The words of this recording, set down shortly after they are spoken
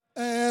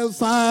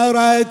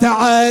صارت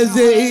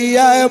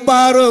عزية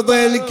برض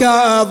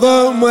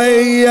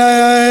الكاظمية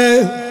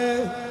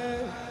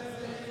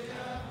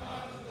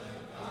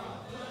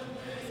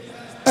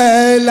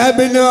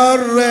لابن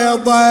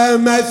الرضا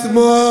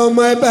مسموم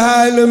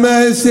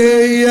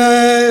بهالمسية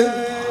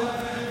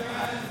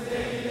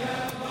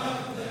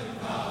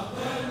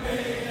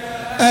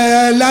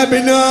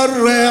لابن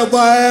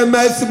الرضا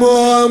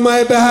مسموم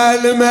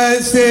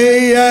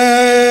بهالمسية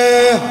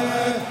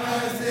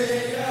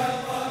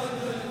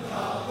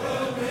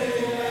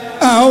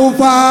أو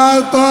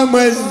فاطم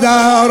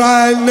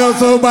الزهرة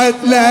نصبت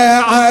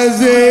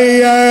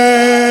لعزية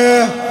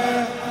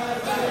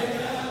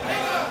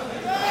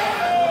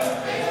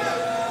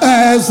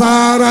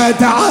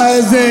صارت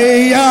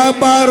عزية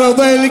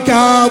برض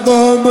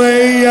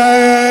الكاظمية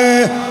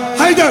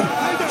حيدر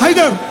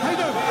حيدر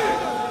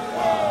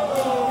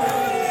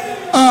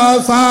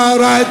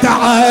صارت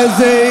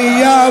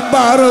عزية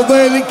برض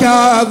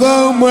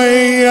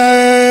الكاظمية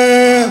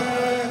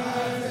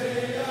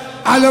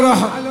على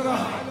روحه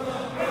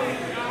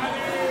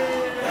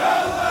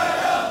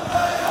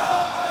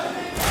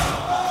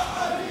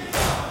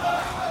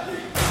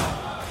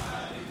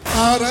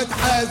صارت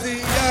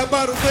عزية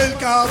برض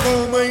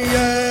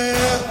الكاظمية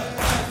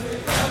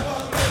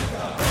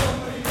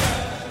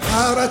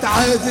صارت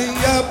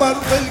عزية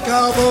برض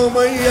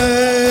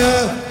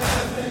الكاظمية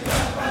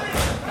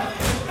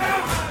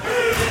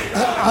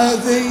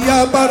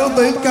عزية برض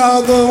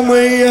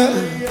الكاظمية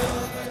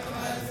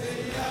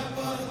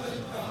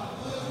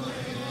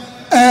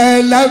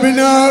لابن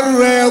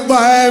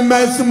الرضا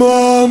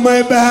مسموم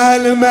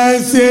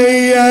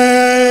بهالمسية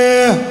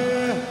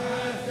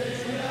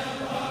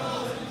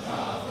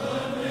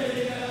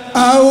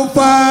أو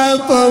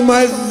فاطم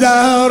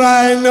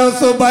الزهرة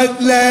نصبت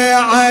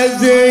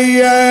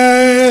لعزية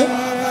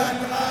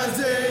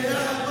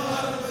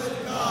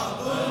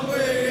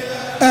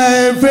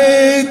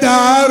في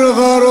دار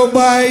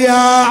غربة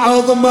يا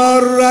عظم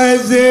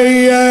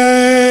الرزية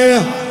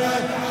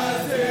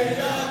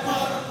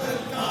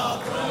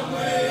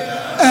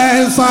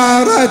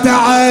صارت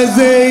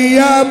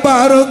عزية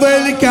برض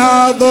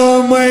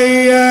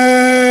الكاظمية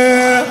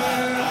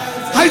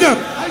حيدر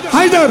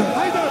حيدر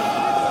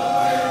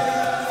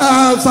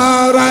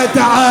صارت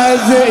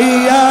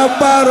عزية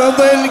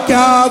برض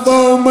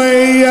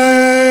الكاظمية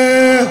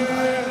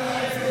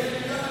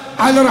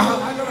على رحمة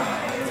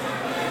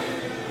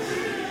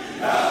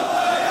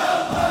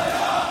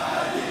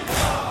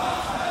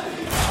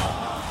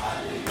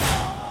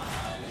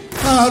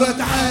صارت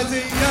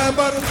عزية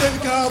برض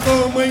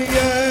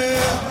الكاظمية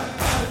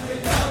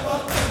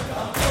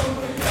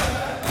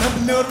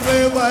ابن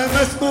الرضا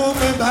مسموم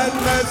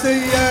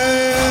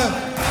بهالمسية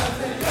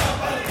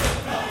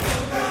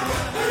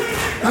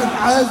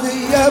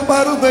عزية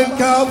برض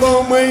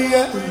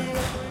الكاظمية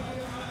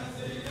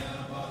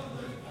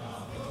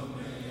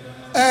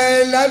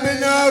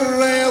لابن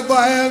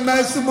الرضا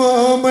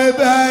مسموم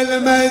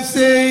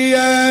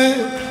بهالمسية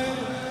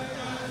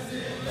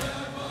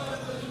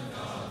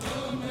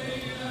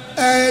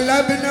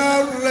لابن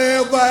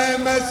الرضا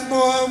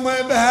مسموم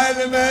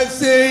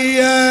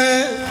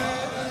بهالمسية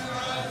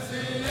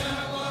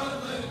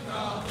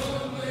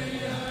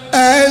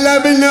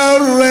لابن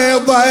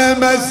الرضا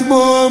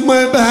مسموم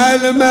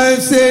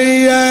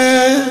بهالمسية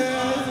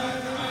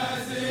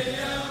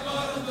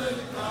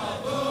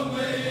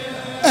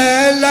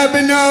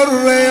لابن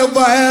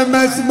الرضا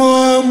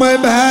مسموم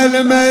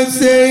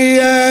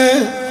بهالمسية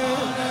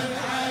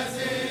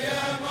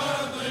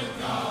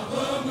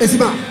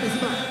اسمع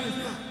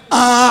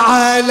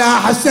على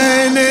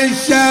حسين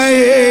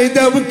الشهيد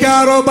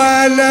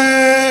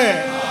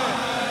بكربلاء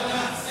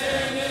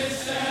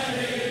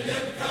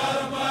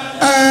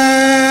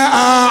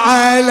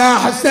على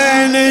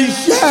حسين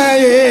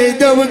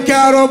الشهيد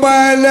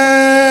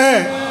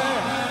بكربلاء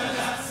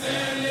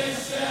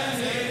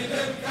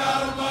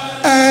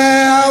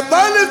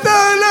ظل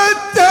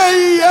 3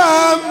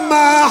 أيام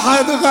ما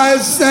حد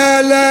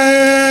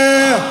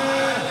غسله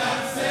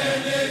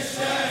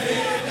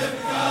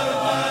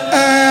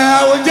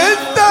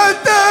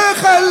وجدته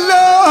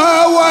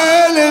خلوها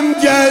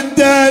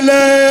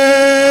والمجدله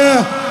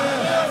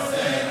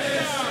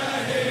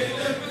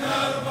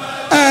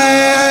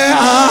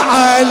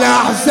على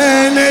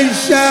حسين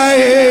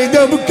الشهيد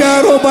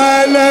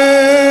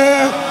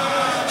بكربلاء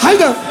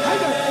حيدر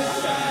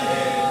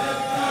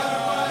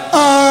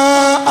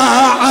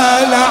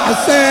على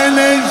حسين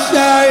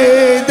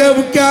الشهيد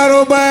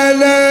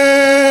بكربلاء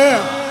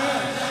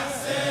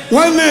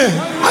وينه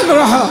على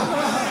روحه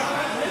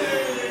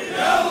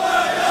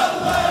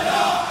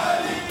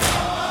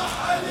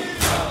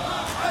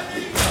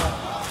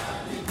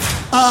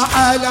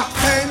على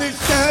حسين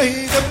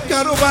الشهيد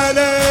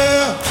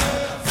بكربلاء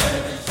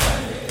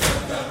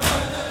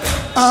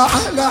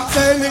على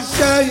حسين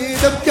الشهيد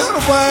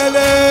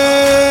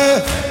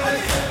بكربلاء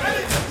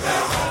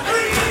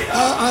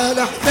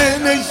على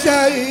حسين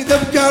الشهيد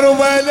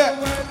بكربلاء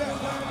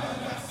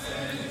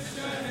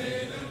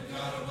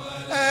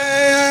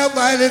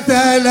ظل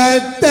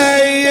 3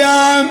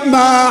 أيام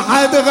ما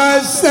حد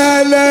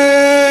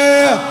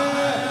غسله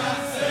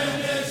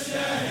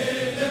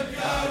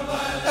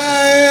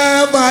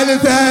عال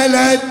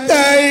 3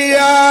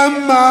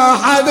 أيام ما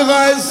حد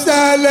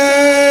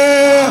غسله،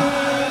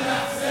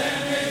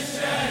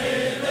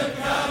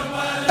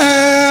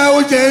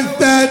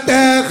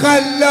 وجثته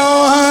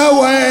خلوها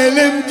ويل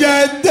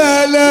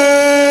مجدله،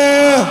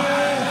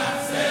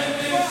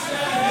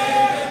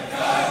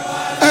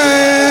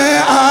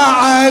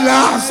 على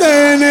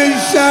حسين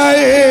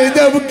الشهيد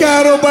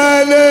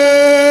بكربلاء.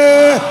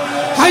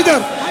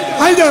 حيدر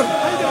حيدر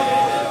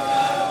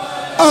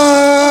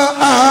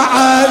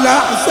على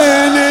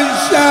حسين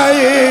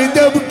الشهيد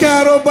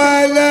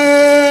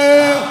بكربلاء.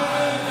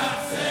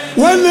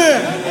 ولا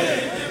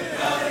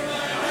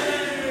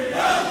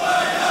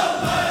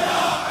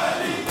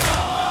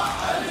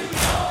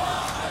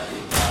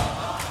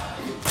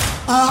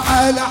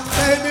على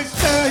حسين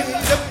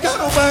الشهيد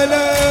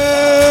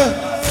بكربلاء،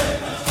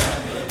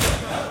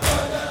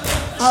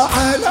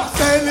 على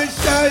حسين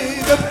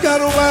الشهيد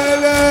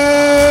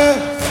بكربلاء،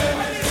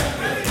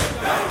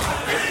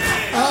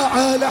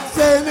 على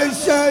حسين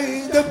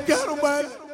الشهيد بكربلاء.